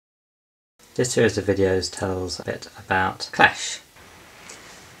This series of videos tells a bit about Clesh.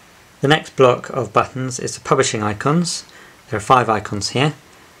 The next block of buttons is the publishing icons. There are 5 icons here.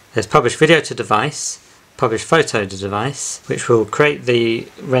 There's publish video to device, publish photo to device, which will create the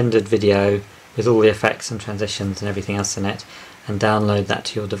rendered video with all the effects and transitions and everything else in it, and download that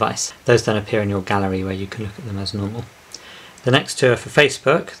to your device. Those then appear in your gallery where you can look at them as normal. The next 2 are for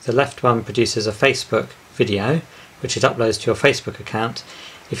Facebook. The left one produces a Facebook video, which it uploads to your Facebook account.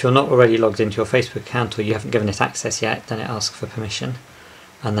 If you're not already logged into your Facebook account or you haven't given it access yet, then it asks for permission,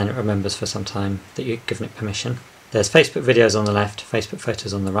 and then it remembers for some time that you've given it permission. There's Facebook videos on the left, Facebook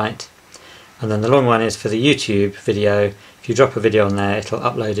photos on the right, and then the long one is for the YouTube video. If you drop a video on there, it'll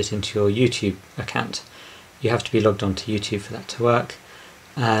upload it into your YouTube account. You have to be logged on to YouTube for that to work,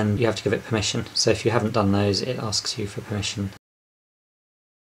 and you have to give it permission. So if you haven't done those, it asks you for permission